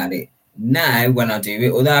crazy at it. Now, when I do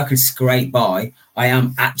it, although I could scrape by, I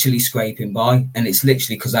am actually scraping by. And it's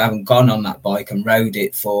literally because I haven't gone on that bike and rode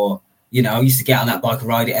it for, I used to get on that bike and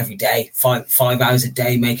ride it every day, five hours a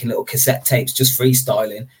day, making little cassette tapes, just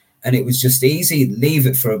freestyling. And it was just easy. Leave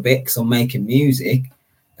it for a bit because I'm making music.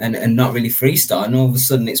 And not really freestyle, and all of a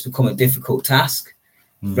sudden it's become a difficult task.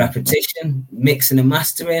 Repetition, mixing and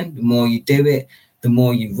mastering. The more you do it, the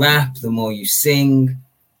more you rap, the more you sing.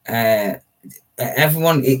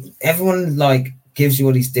 Everyone like gives you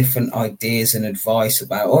all these different ideas and advice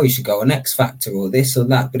about, you should go on X Factor or this or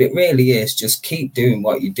that. But it really is just keep doing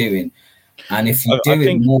what you're doing, and if you do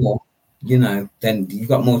it more, then you've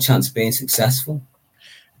got more chance of being successful.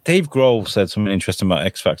 Dave Grohl said something interesting about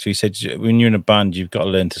X Factor. He said, when you're in a band, you've got to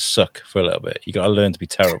learn to suck for a little bit. You got to learn to be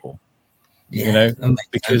terrible.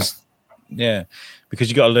 Because you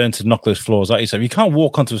got to learn to knock those flaws out yourself. You can't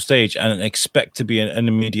walk onto a stage and expect to be an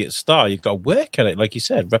immediate star. You've got to work at it, like you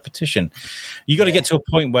said, repetition. You got to get to a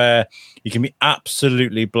point where you can be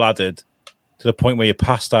absolutely bladdered to the point where you're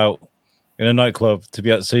passed out in a nightclub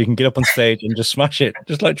so you can get up on stage and just smash it,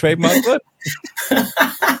 just like Trademark Blood.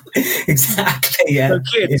 Exactly. Yeah. So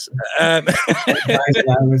kids,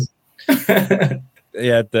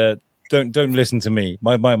 don't listen to me.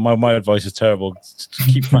 My advice is terrible. Just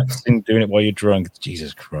keep practicing doing it while you're drunk.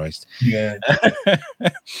 Jesus Christ. Yeah.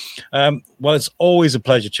 Well, it's always a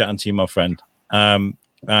pleasure chatting to you, my friend. And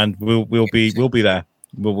we'll be there.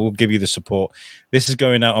 We'll give you the support. This is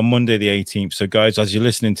going out on Monday the 18th. So guys, as you're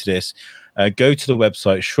listening to this, go to the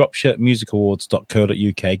website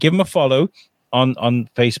shropshiremusicawards.co.uk. Give them a follow on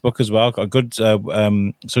Facebook as well. Got a good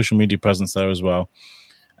social media presence there as well.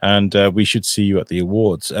 And we should see you at the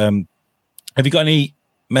awards. Have you got any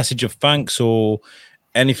message of thanks or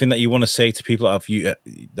anything that you want to say to people that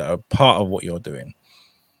are part of what you're doing?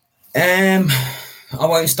 I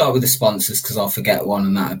won't start with the sponsors because I'll forget one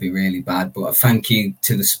and that would be really bad. But thank you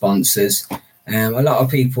to the sponsors. A lot of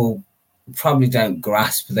people probably don't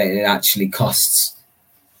grasp that it actually costs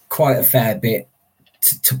quite a fair bit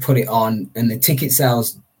to put it on, and the ticket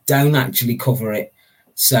sales don't actually cover it.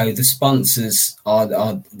 So the sponsors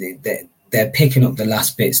they're picking up the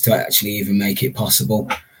last bits to actually even make it possible.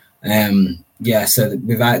 So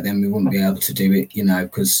without them we wouldn't be able to do it,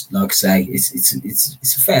 because like I say,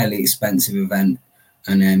 it's a fairly expensive event,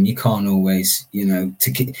 and you can't always,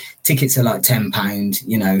 tickets are like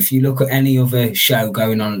 £10. If you look at any other show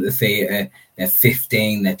going on at the theatre, they're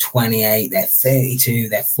 15, they're 28, they're 32,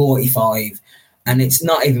 they're 45. And it's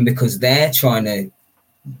not even because they're trying to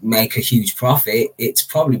make a huge profit. It's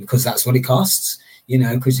probably because that's what it costs,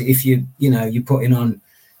 because if you're putting on,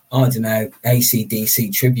 I don't know,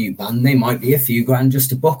 AC/DC tribute band, they might be a few grand just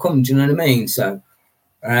to book them. Do you know what I mean? So,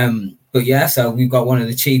 so we've got one of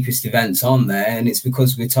the cheapest events on there, and it's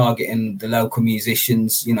because we're targeting the local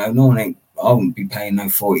musicians. I wouldn't be paying no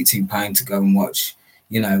 £42 to go and watch,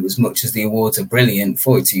 as much as the awards are brilliant.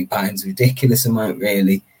 £42, ridiculous amount,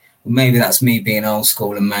 really. Maybe that's me being old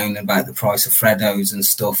school and moaning about the price of Freddos and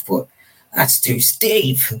stuff, but that's too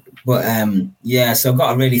steep. But so I've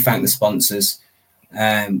got to really thank the sponsors.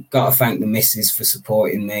 Got to thank the missus for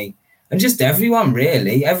supporting me, and just everyone,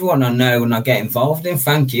 really, everyone I know and I get involved in.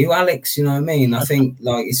 Thank you, Alex. You know what I mean? I think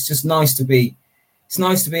it's just nice to be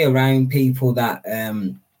around people that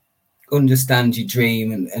understand your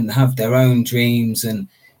dream and have their own dreams, and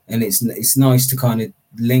it's nice to kind of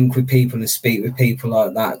link with people and speak with people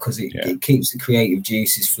like that, because it keeps the creative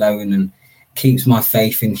juices flowing and keeps my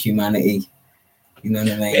faith in humanity. You know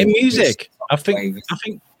what I mean? In music, I think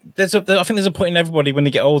there's a point in everybody when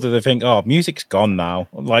they get older, they think, "Oh, music's gone now."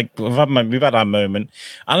 Like we've had our moment,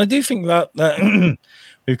 and I do think that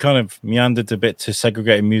we've kind of meandered a bit to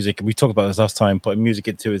segregating music. We talked about this last time, putting music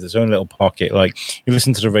into its own little pocket. Like you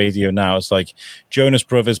listen to the radio now, it's like Jonas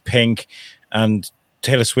Brothers, Pink, and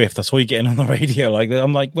Taylor Swift. That's all you're getting on the radio. Like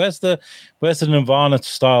I'm like, where's the Nirvana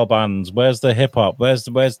style bands? Where's the hip hop? Where's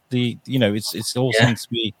the it's all seems to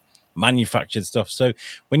be manufactured stuff. So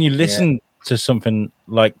when you listen to something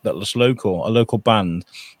like that's local, a local band,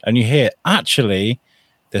 and you hear actually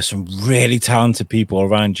there's some really talented people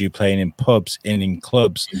around you playing in pubs, in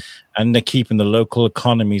clubs, and they're keeping the local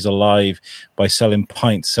economies alive by selling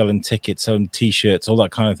pints, selling tickets, selling T-shirts, all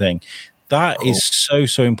that kind of thing. That is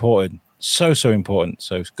so important. So important.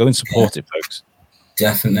 So go and support it, folks.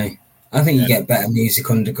 Definitely. I think you get better music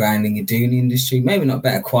underground than you do in the industry. Maybe not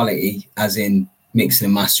better quality, as in mixing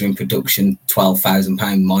and mastering, production,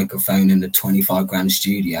 £12,000 microphone and a 25 grand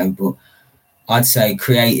studio. But I'd say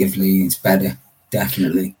creatively, it's better.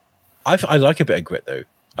 Definitely. I like a bit of grit though.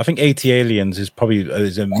 I think 80 Aliens is probably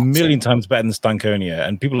a million times better than Stankonia,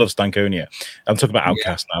 and people love Stankonia. I'm talking about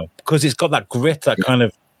Outcast now because it's got that grit, that kind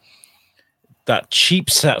of that cheap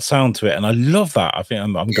sound to it, and I love that. I think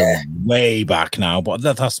I'm going way back now, but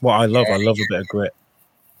that's what I love. I love a bit of grit.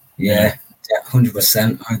 Yeah,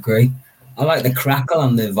 100%. I agree. I like the crackle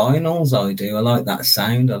on the vinyls. I do. I like that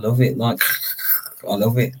sound. I love it. Like, I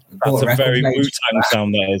love it. That's a very Wu-Tang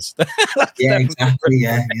sound. That is. Yeah, exactly.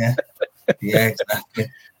 Yeah, exactly.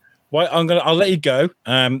 Well, I'll let you go.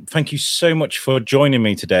 Thank you so much for joining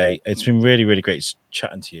me today. It's been really, really great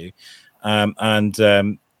chatting to you.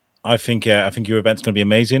 I think your event's going to be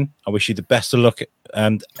amazing. I wish you the best of luck,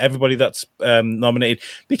 and everybody that's nominated,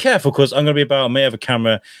 be careful because I'm going to be about. I may have a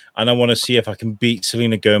camera, and I want to see if I can beat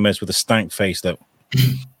Selena Gomez with a stank face. Though,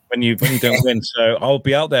 when you don't win, so I'll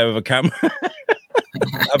be out there with a camera.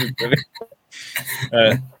 That'd be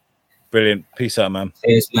brilliant. Brilliant. Peace out, man.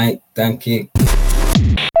 Cheers, mate. Thank you.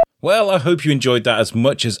 Well, I hope you enjoyed that as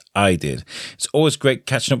much as I did. It's always great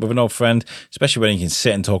catching up with an old friend, especially when you can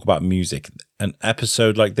sit and talk about music. An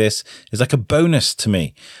episode like this is like a bonus to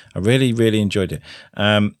me. I really, really enjoyed it.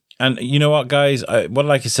 And you know what, guys?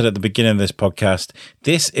 Like I said at the beginning of this podcast,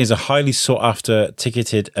 this is a highly sought after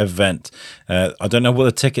ticketed event. I don't know what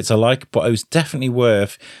the tickets are like, but it was definitely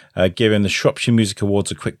worth giving the Shropshire Music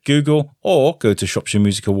Awards a quick Google, or go to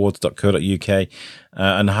shropshiremusicawards.co.uk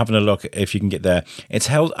and having a look if you can get there. It's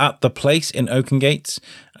held at the Place in Oakengates,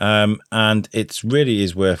 and it really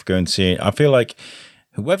is worth going to see. I feel like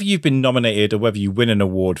whether you've been nominated or whether you win an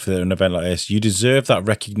award for an event like this, you deserve that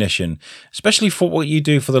recognition, especially for what you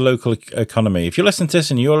do for the local economy. If you're listening to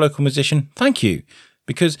this and you're a local musician, thank you,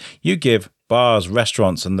 because you give bars,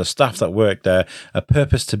 restaurants, and the staff that work there a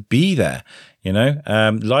purpose to be there. You know,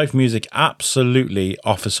 live music absolutely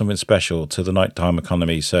offers something special to the nighttime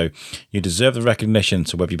economy. So you deserve the recognition.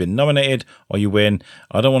 So whether you've been nominated or you win,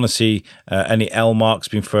 I don't want to see any L marks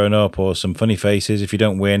being thrown up or some funny faces if you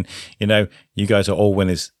don't win. You know, you guys are all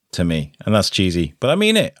winners to me, and that's cheesy, but I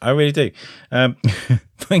mean it. I really do.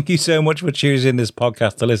 Thank you so much for choosing this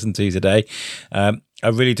podcast to listen to today. I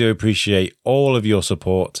really do appreciate all of your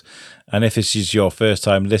support. And if this is your first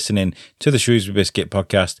time listening to the Shrewsbury Biscuit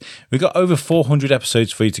podcast, we've got over 400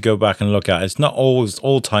 episodes for you to go back and look at. It's not always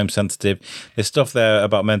all time sensitive. There's stuff there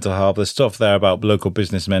about mental health. There's stuff there about local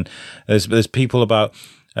businessmen. There's people about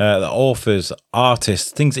the authors,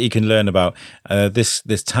 artists, things that you can learn about.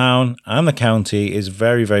 This town and the county is a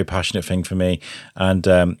very, very passionate thing for me, and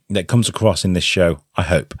that comes across in this show, I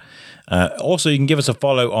hope. Also, you can give us a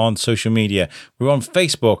follow on social media. We're on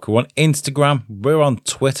Facebook, we're on Instagram, we're on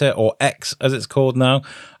Twitter, or X as it's called now.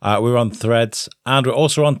 We're on Threads, and we're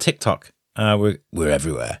also on TikTok. We're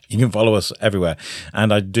everywhere. You can follow us everywhere,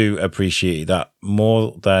 and I do appreciate that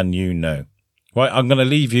more than you know. Right, I'm going to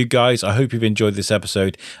leave you guys. I hope you've enjoyed this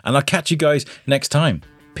episode, and I'll catch you guys next time.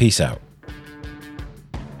 Peace out.